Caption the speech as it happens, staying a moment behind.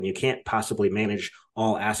You can't possibly manage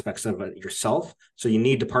all aspects of it yourself. So you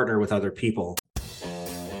need to partner with other people.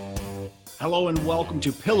 Hello and welcome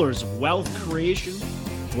to Pillars of Wealth Creation,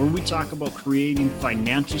 where we talk about creating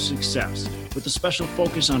financial success with a special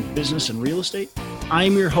focus on business and real estate.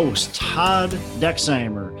 I'm your host, Todd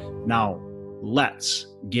Dexheimer. Now, let's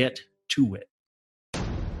get to it.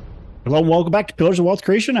 Hello and welcome back to Pillars of Wealth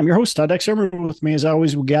Creation. I'm your host, Todd Dexheimer. With me, as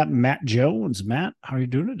always, we got Matt Jones. Matt, how are you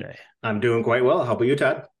doing today? I'm doing quite well. How about you,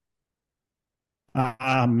 Todd?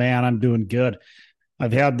 Man, I'm doing good.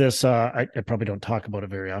 I've had this, I probably don't talk about it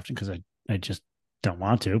very often because I just don't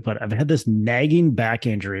want to, but I've had this nagging back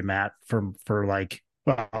injury, Matt,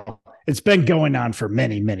 it's been going on for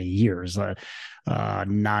many, many years,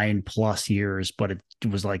 9+ years, but it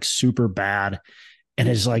was like super bad and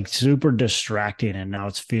it's like super distracting. And now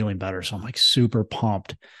it's feeling better. So I'm like super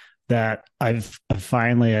pumped that I've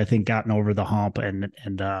finally, I think, gotten over the hump and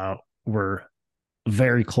we're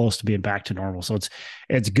very close to being back to normal. So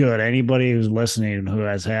it's good. Anybody who's listening who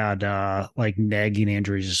has had like nagging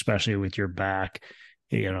injuries, especially with your back,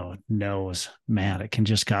 knows, man, it can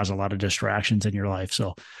just cause a lot of distractions in your life.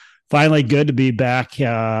 So finally good to be back,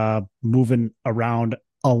 moving around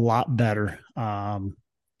a lot better.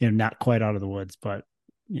 Not quite out of the woods, but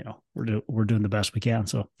we're doing the best we can.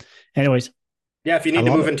 So anyways. Yeah. If you need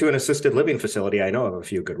to move into an assisted living facility, I know of a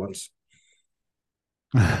few good ones.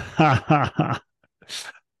 That's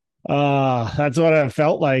what I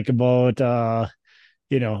felt like about, a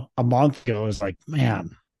month ago. Is like,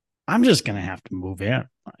 man, I'm just going to have to move in.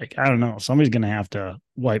 Like, I don't know. Somebody's going to have to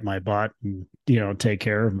wipe my butt and, take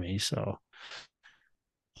care of me. So,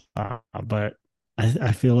 but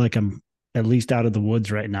I feel like I'm at least out of the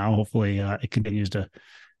woods right now. Hopefully it continues to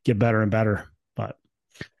get better and better. But,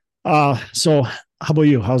 so how about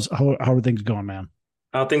you? How are things going, man?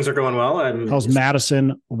 Things are going well. How's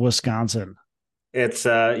Madison, Wisconsin? It's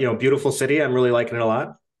beautiful city. I'm really liking it a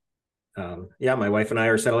lot. My wife and I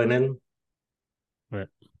are settling in. Right.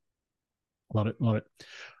 Love it.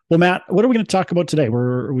 Well, Matt, what are we going to talk about today?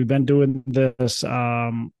 We've been doing this,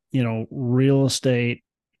 real estate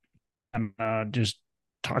and just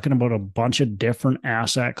talking about a bunch of different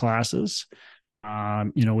asset classes.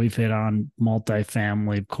 We've hit on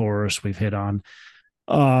multifamily, of course. We've hit on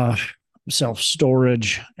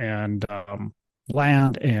self-storage and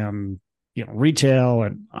land and retail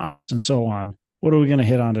and so on. What are we going to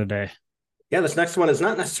hit on today? Yeah, this next one is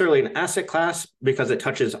not necessarily an asset class because it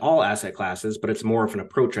touches all asset classes, but it's more of an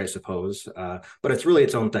approach, I suppose. But it's really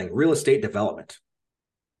its own thing, real estate development.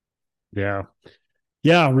 Yeah,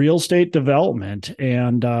 real estate development.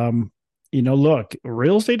 And, look,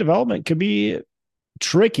 real estate development can be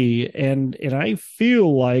tricky. And I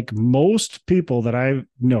feel like most people that I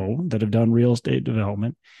know that have done real estate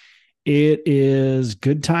development, it is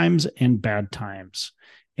good times and bad times.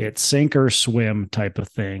 It's sink or swim type of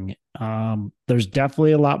thing. There's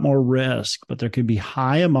definitely a lot more risk, but there could be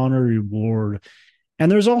high amount of reward.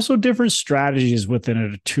 And there's also different strategies within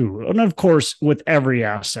it too. And of course, with every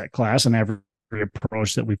asset class and every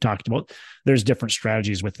approach that we've talked about, there's different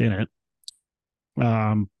strategies within it.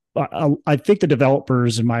 I think the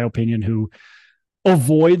developers, in my opinion, who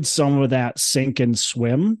avoid some of that sink and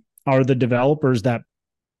swim are the developers that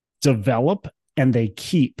develop and they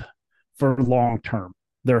keep for long term.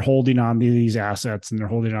 They're holding on to these assets and they're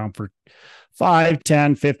holding on for 5,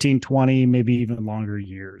 10, 15, 20, maybe even longer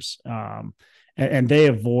years. And they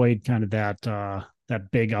avoid kind of that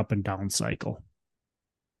big up and down cycle.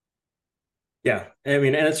 Yeah. I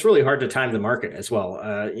mean, and it's really hard to time the market as well.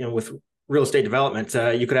 With real estate development,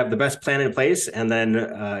 you could have the best plan in place and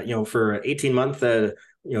then, for 18 months,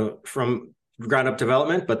 from ground up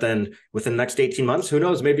development, but then within the next 18 months, who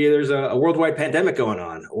knows, maybe there's a worldwide pandemic going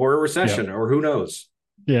on or a recession or who knows.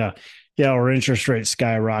 Yeah. Or interest rates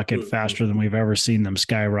skyrocket faster than we've ever seen them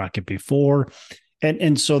skyrocket before.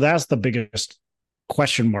 And so that's the biggest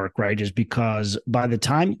question mark, right? Is because by the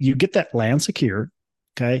time you get that land secured,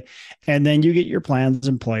 okay, and then you get your plans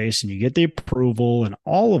in place and you get the approval and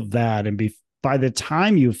all of that. And by the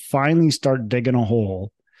time you finally start digging a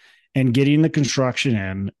hole and getting the construction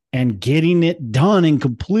in and getting it done and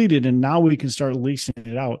completed, and now we can start leasing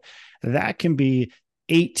it out, that can be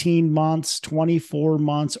 18 months, 24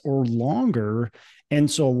 months or longer.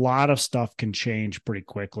 And so a lot of stuff can change pretty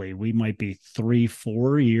quickly. We might be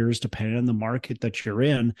 3-4 years, depending on the market that you're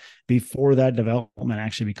in, before that development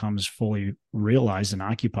actually becomes fully realized and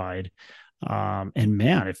occupied. And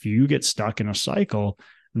man, if you get stuck in a cycle,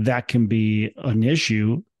 that can be an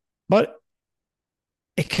issue, but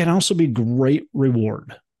it can also be great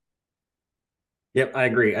reward. Yep, I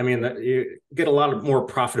agree. I mean, you get a lot of more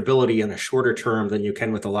profitability in a shorter term than you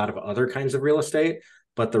can with a lot of other kinds of real estate.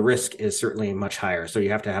 but the risk is certainly much higher. So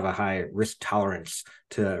you have to have a high risk tolerance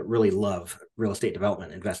to really love real estate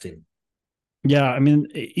development investing. Yeah, I mean,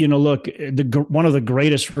 look, one of the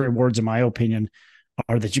greatest rewards, in my opinion,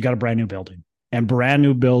 are that you got a brand new building, and brand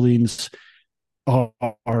new buildings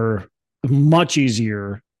are much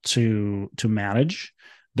easier to manage.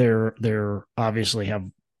 They're obviously have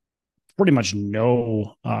pretty much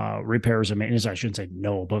no repairs and maintenance. I shouldn't say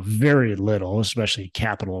no, but very little, especially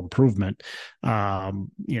capital improvement,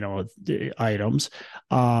 items.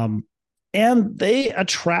 And they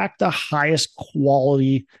attract the highest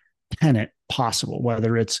quality tenant possible,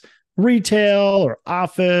 whether it's retail or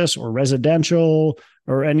office or residential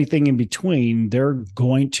or anything in between. They're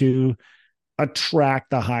going to attract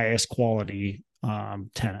the highest quality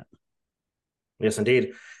tenant. Yes,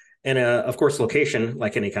 indeed. And of course, location,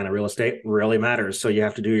 like any kind of real estate, really matters. So you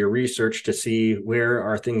have to do your research to see where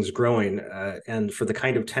are things growing, and for the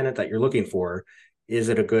kind of tenant that you're looking for, is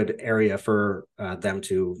it a good area for them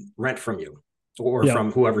to rent from you, or Yeah.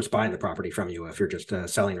 from whoever's buying the property from you if you're just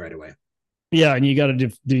selling right away. Yeah, and you got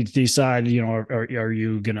to decide, are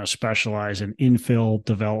you going to specialize in infill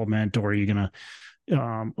development, or are you going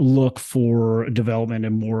to look for development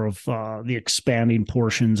in more of the expanding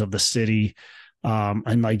portions of the city?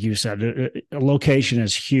 And like you said, location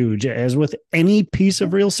is huge. As with any piece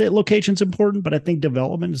of real estate, location is important, but I think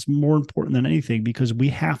development is more important than anything, because we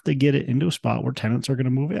have to get it into a spot where tenants are going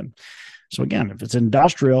to move in. So again, if it's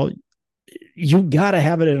industrial, you got to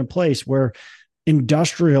have it in a place where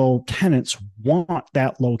industrial tenants want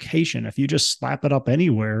that location. If you just slap it up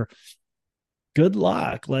anywhere, good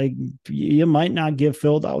luck. Like, you might not get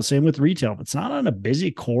filled out. Same with retail. If it's not on a busy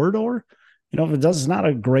corridor, if it's not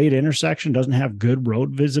a great intersection, doesn't have good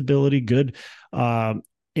road visibility, good,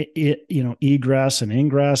 egress and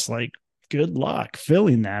ingress, like, good luck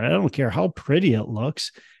filling that. I don't care how pretty it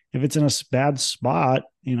looks. If it's in a bad spot,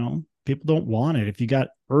 people don't want it. If you got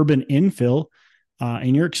urban infill,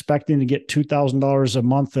 and you're expecting to get $2,000 a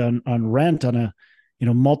month on rent on a,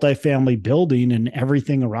 multifamily building, and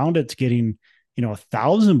everything around it's getting,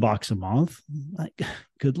 $1,000 a month, like,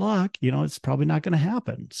 good luck. It's probably not going to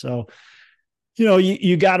happen. So,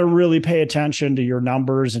 you got to really pay attention to your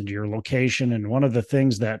numbers and to your location. And one of the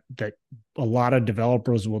things that a lot of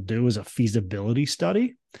developers will do is a feasibility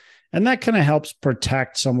study. And that kind of helps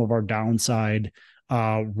protect some of our downside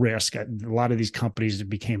risk. A lot of these companies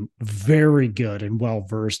became very good and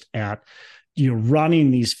well-versed at running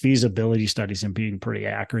these feasibility studies and being pretty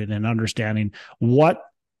accurate and understanding what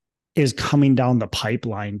is coming down the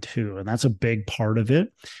pipeline too. And that's a big part of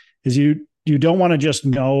it, is you don't want to just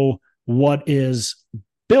know what is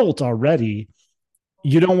built already.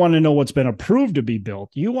 You don't want to know what's been approved to be built.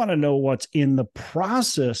 You want to know what's in the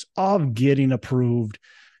process of getting approved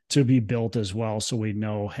to be built as well. So we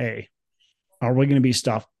know, hey, are we going to be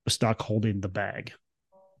stuck holding the bag?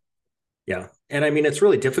 Yeah. And I mean, it's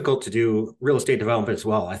really difficult to do real estate development as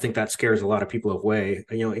well. I think that scares a lot of people away,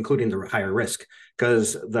 including the higher risk,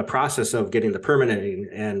 because the process of getting the permitting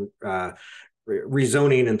and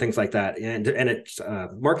rezoning and things like that, and it's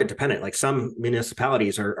market dependent. Like, some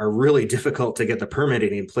municipalities are really difficult to get the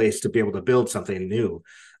permitting in place to be able to build something new.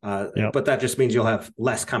 Yep. But that just means you'll have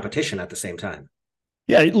less competition at the same time.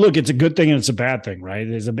 Yeah, look, it's a good thing and it's a bad thing, right?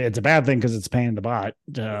 It's a bad thing because it's paying in the butt,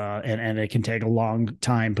 and it can take a long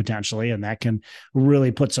time potentially, and that can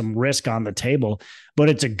really put some risk on the table. But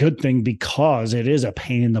it's a good thing because it is a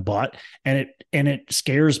pain in the butt, and it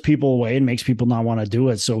scares people away and makes people not want to do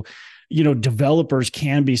it. So, developers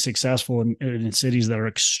can be successful in cities that are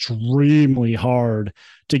extremely hard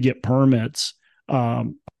to get permits.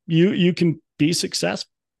 You can be successful.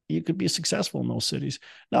 You could be successful in those cities.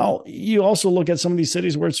 Now, you also look at some of these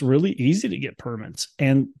cities where it's really easy to get permits,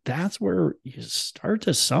 and that's where you start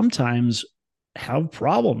to sometimes have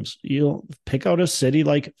problems. You'll pick out a city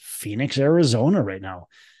like Phoenix, Arizona right now.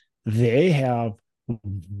 They have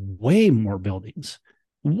way more buildings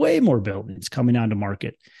coming onto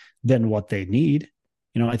market than what they need.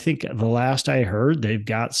 I think the last I heard, they've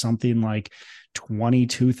got something like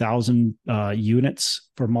 22,000 units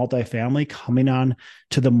for multifamily coming on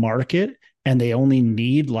to the market, and they only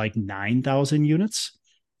need like 9,000 units.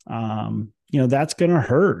 That's going to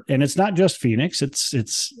hurt. And it's not just Phoenix.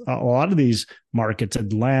 It's a lot of these markets,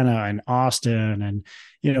 Atlanta and Austin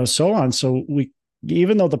and, so on. So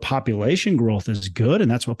even though the population growth is good,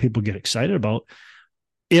 and that's what people get excited about,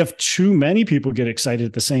 if too many people get excited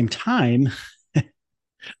at the same time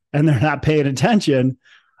and they're not paying attention,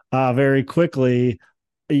 very quickly,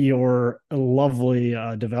 your lovely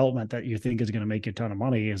development that you think is going to make you a ton of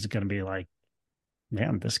money is going to be like,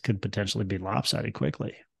 man, this could potentially be lopsided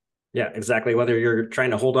quickly. Yeah, exactly. Whether you're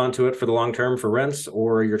trying to hold on to it for the long term for rents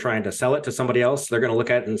or you're trying to sell it to somebody else, they're going to look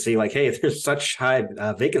at it and see like, hey, there's such high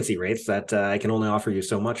vacancy rates that I can only offer you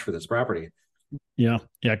so much for this property. Yeah.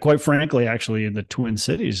 Yeah. Quite frankly, actually, in the Twin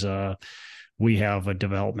Cities, we have a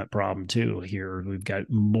development problem too here. We've got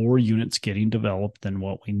more units getting developed than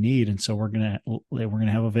what we need. And so we're gonna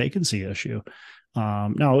have a vacancy issue.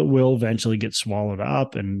 Now it will eventually get swallowed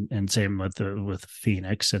up, and same with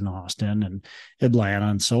Phoenix and Austin and Atlanta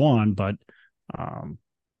and so on. But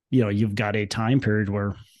you've got a time period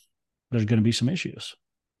where there's going to be some issues.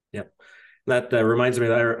 Yep. That reminds me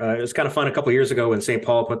that it was kind of fun a couple of years ago when St.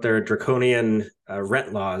 Paul put their draconian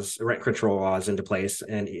rent control laws into place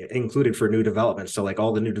and included for new developments. So like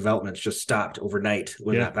all the new developments just stopped overnight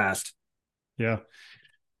when that passed. Yeah.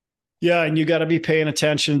 Yeah. And you got to be paying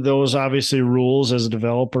attention to those obviously rules as a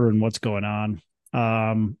developer and what's going on.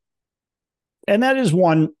 And that is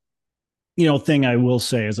one, thing I will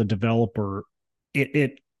say as a developer,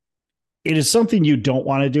 it is something you don't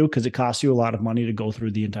want to do because it costs you a lot of money to go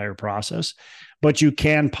through the entire process, but you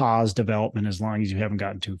can pause development as long as you haven't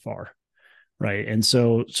gotten too far. Right. And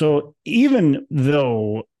so even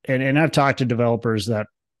though, and I've talked to developers that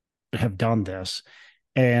have done this,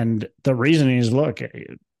 and the reasoning is, look,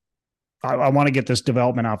 I want to get this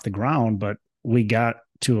development off the ground, but we got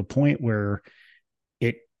to a point where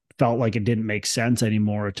it felt like it didn't make sense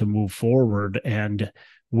anymore to move forward. And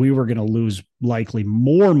we were going to lose likely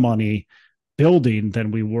more money building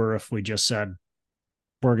than we were if we just said,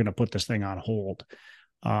 we're going to put this thing on hold.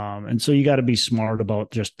 And so you got to be smart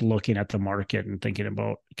about just looking at the market and thinking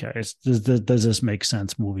about, okay, does this make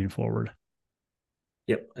sense moving forward?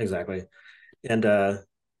 Yep, exactly. And,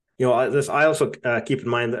 I also keep in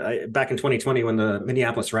mind that back in 2020, when the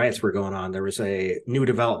Minneapolis riots were going on, there was a new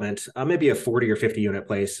development, maybe a 40 or 50 unit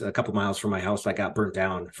place a couple miles from my house that got burnt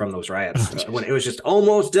down from those riots when it was just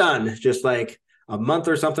almost done, just like a month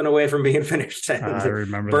or something away from being finished. I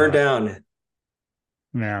remember burned that. down.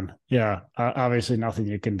 Man, yeah, obviously nothing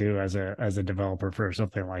you can do as a developer for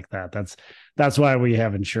something like that. That's why we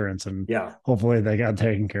have insurance, and hopefully they got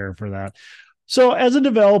taken care of for that. So as a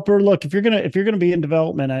developer, look, if you're gonna be in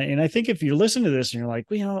development, and I think if you listen to this and you're like,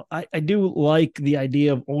 I do like the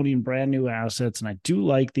idea of owning brand new assets, and I do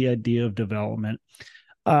like the idea of development.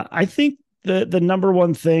 I think the number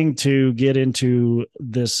one thing to get into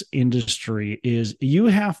this industry is you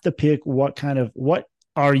have to pick what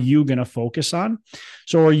are you going to focus on?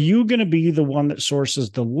 So are you going to be the one that sources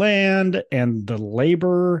the land and the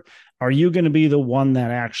labor? Are you going to be the one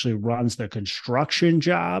that actually runs the construction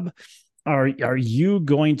job? Are you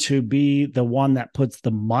going to be the one that puts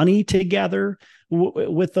the money together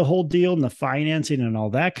with the whole deal and the financing and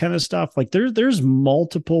all that kind of stuff? Like there's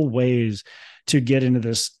multiple ways to get into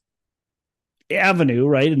this avenue,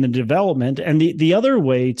 right? In the development. And the other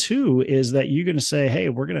way too is that you're going to say, hey,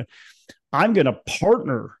 I'm going to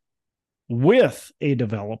partner with a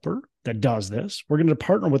developer that does this. We're going to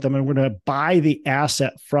partner with them and we're going to buy the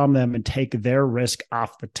asset from them and take their risk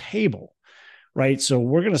off the table. Right. So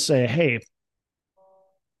we're going to say, hey,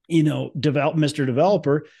 Mr.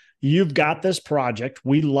 Developer, you've got this project.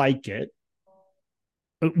 We like it.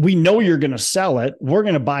 We know you're going to sell it. We're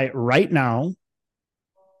going to buy it right now,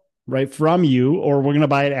 right from you, or we're going to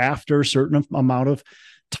buy it after a certain amount of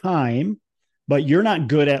time, but you're not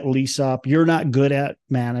good at lease up. You're not good at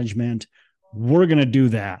management. We're going to do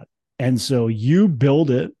that. And so you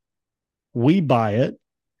build it. We buy it.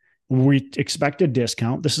 We expect a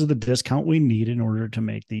discount. This is the discount we need in order to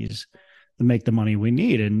make the money we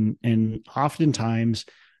need. And oftentimes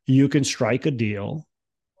you can strike a deal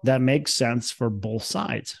that makes sense for both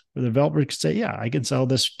sides. The developer could say, yeah, I can sell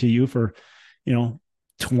this to you for,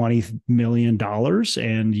 $20 million.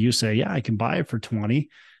 And you say, yeah, I can buy it for $20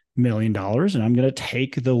 million. And I'm going to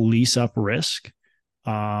take the lease up risk.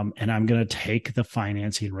 And I'm going to take the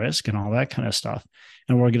financing risk and all that kind of stuff.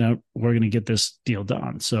 And we're going to get this deal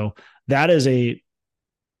done. So that is a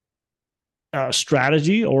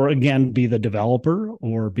strategy, or again, be the developer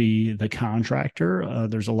or be the contractor.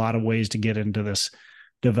 There's a lot of ways to get into this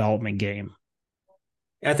development game.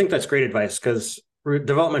 I think that's great advice because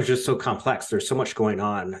development is just so complex. There's so much going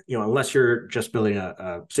on, unless you're just building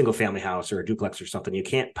a single family house or a duplex or something, you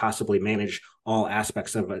can't possibly manage all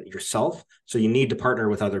aspects of it yourself. So you need to partner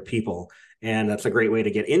with other people. And that's a great way to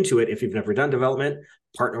get into it. If you've never done development,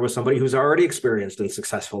 partner with somebody who's already experienced and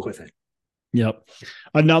successful with it. Yep.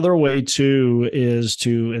 Another way too is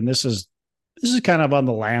and this is this is kind of on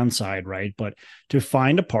the land side, right? But to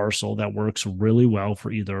find a parcel that works really well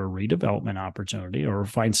for either a redevelopment opportunity or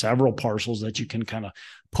find several parcels that you can kind of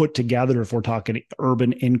put together. If we're talking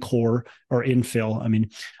urban in-core or infill, I mean,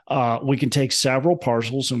 we can take several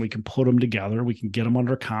parcels and we can put them together. We can get them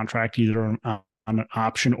under contract either on an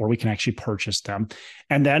option, or we can actually purchase them.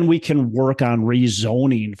 And then we can work on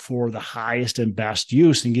rezoning for the highest and best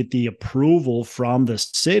use and get the approval from the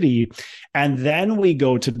city. And then we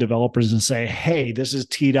go to developers and say, hey, this is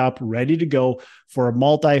teed up, ready to go for a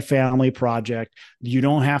multifamily project. You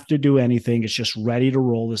don't have to do anything. It's just ready to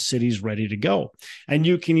roll. The city's ready to go. And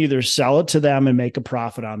you can either sell it to them and make a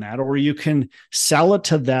profit on that, or you can sell it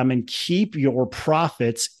to them and keep your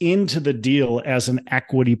profits into the deal as an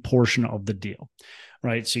equity portion of the deal.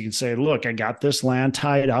 Right. So you can say, look, I got this land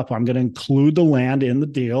tied up. I'm going to include the land in the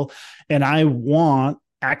deal, and I want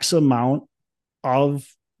X amount of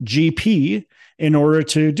GP in order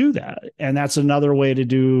to do that. And that's another way to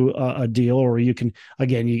do a deal. Or you can,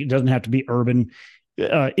 again, it doesn't have to be urban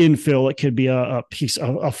infill. It could be a piece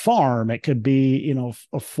of a farm. It could be,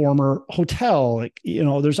 a former hotel.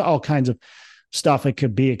 There's all kinds of stuff. It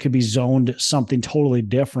could be zoned something totally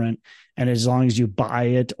different. And as long as you buy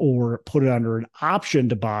it or put it under an option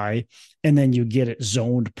to buy, and then you get it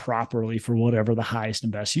zoned properly for whatever the highest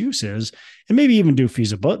and best use is, and maybe even do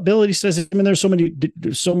feasibility studies. I mean,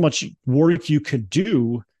 there's so much work you could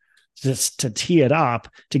do just to tee it up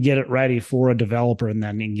to get it ready for a developer, and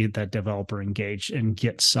then get that developer engaged and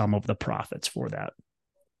get some of the profits for that.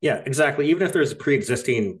 Yeah, exactly. Even if there's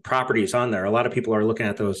pre-existing properties on there, a lot of people are looking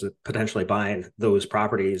at those, potentially buying those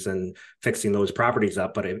properties and fixing those properties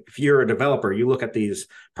up. But if you're a developer, you look at these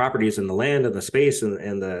properties and the land and the space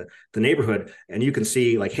and the neighborhood, and you can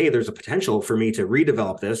see like, hey, there's a potential for me to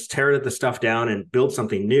redevelop this, tear the stuff down and build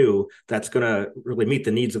something new that's going to really meet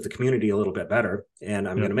the needs of the community a little bit better. And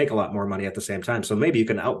I'm going to make a lot more money at the same time. So maybe you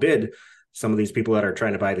can outbid some of these people that are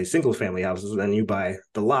trying to buy these single family houses, and then you buy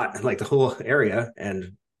the lot, like the whole area,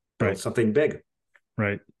 and build something big.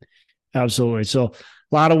 Right. Absolutely. So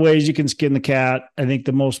a lot of ways you can skin the cat. I think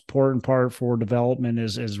the most important part for development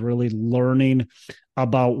is really learning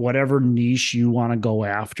about whatever niche you want to go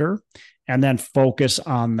after, and then focus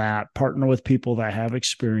on that. Partner with people that have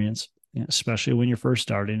experience, especially when you're first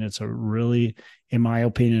starting. It's a really, in my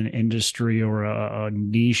opinion, an industry or a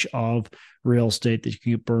niche of real estate that you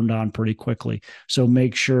can get burned on pretty quickly. So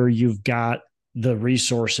make sure you've got the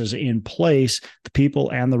resources in place, the people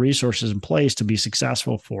and the resources in place to be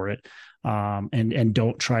successful for it. And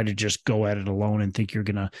don't try to just go at it alone and think you're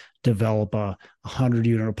going to develop a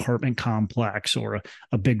 100-unit apartment complex or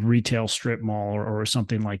a big retail strip mall or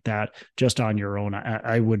something like that just on your own.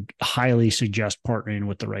 I would highly suggest partnering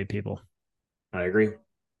with the right people. I agree.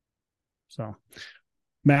 So,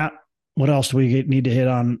 Matt, what else do we need to hit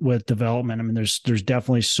on with development? I mean, there's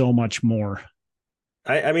definitely so much more.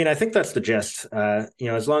 I mean, I think that's the gist.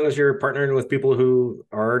 As long as you're partnering with people who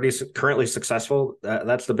are already currently successful,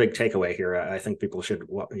 that's the big takeaway here. I think people should,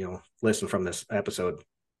 listen from this episode.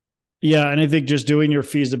 Yeah, and I think just doing your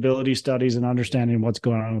feasibility studies and understanding what's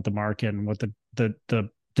going on with the market and what the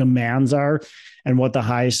demands are and what the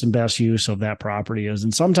highest and best use of that property is.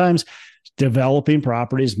 And sometimes developing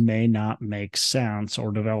properties may not make sense,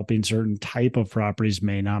 or developing certain type of properties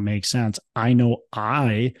may not make sense. I know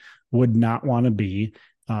I would not want to be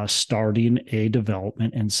starting a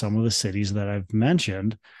development in some of the cities that I've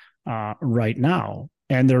mentioned right now.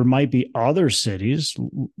 And there might be other cities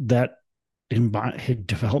that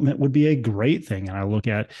development would be a great thing. And I look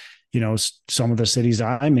at, some of the cities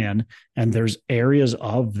I'm in, and there's areas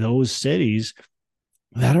of those cities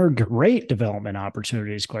that are great development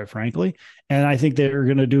opportunities, quite frankly. And I think they're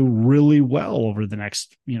going to do really well over the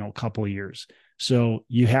next, couple of years. So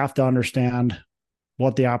you have to understand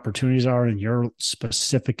what the opportunities are in your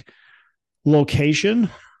specific location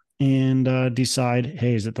and decide,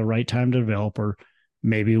 hey, is it the right time to develop, or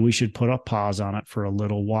maybe we should put a pause on it for a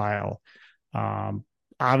little while.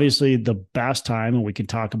 Obviously, the best time, and we can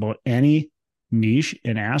talk about any niche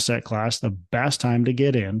and asset class, the best time to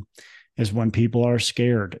get in is when people are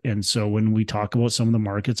scared. And so when we talk about some of the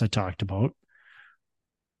markets I talked about,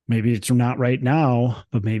 maybe it's not right now,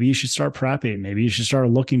 but maybe you should start prepping. Maybe you should start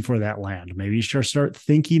looking for that land. Maybe you should start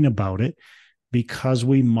thinking about it, because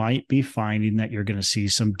we might be finding that you're going to see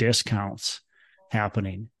some discounts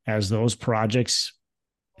happening as those projects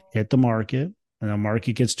hit the market and the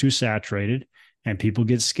market gets too saturated and people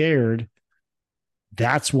get scared.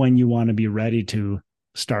 That's when you want to be ready to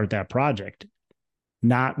start that project,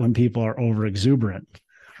 not when people are over exuberant,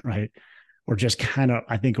 right? Or just kind of,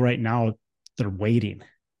 I think right now they're waiting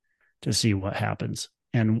to see what happens.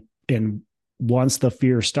 And once the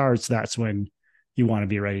fear starts, that's when you want to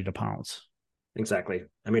be ready to pounce. Exactly.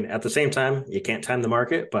 I mean, at the same time, you can't time the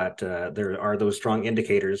market, but there are those strong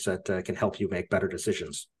indicators that can help you make better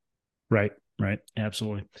decisions. Right. Right.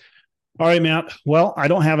 Absolutely. All right, Matt. Well, I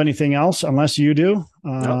don't have anything else unless you do.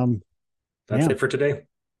 Nope. That's it for today.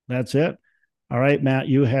 That's it. All right, Matt,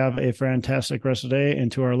 you have a fantastic rest of the day.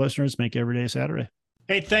 And to our listeners, make every day Saturday.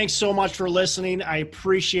 Hey, thanks so much for listening. I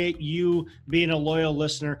appreciate you being a loyal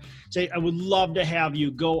listener. I would love to have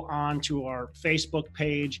you go on to our Facebook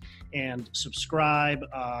page and subscribe,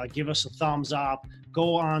 give us a thumbs up,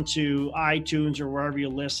 go on to iTunes or wherever you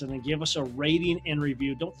listen and give us a rating and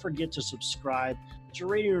review. Don't forget to subscribe. Your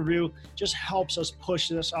rating and review just helps us push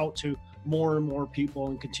this out to more and more people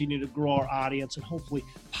and continue to grow our audience and hopefully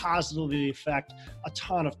positively affect a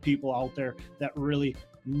ton of people out there that really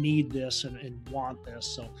need this and want this.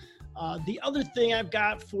 So the other thing I've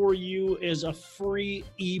got for you is a free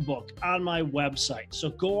ebook on my website.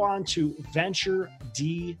 So go on to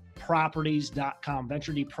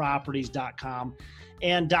venturedproperties.com,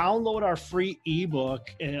 and download our free ebook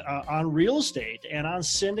on real estate and on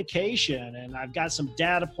syndication. And I've got some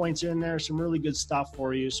data points in there, some really good stuff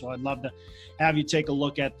for you. So I'd love to have you take a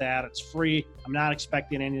look at that. It's free. I'm not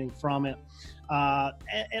expecting anything from it.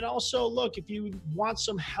 And also, look, if you want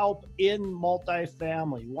some help in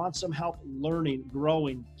multifamily, want some help learning,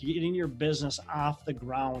 growing, getting your business off the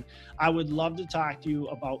ground, I would love to talk to you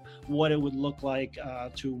about what it would look like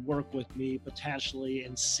to work with me potentially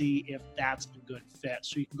and see if that's a good fit.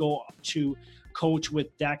 So you can go to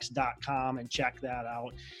coachwithdex.com and check that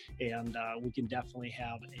out, and we can definitely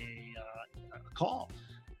have a call.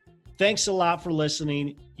 Thanks a lot for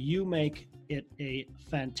listening. You make it a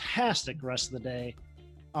fantastic rest of the day.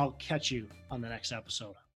 I'll catch you on the next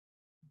episode.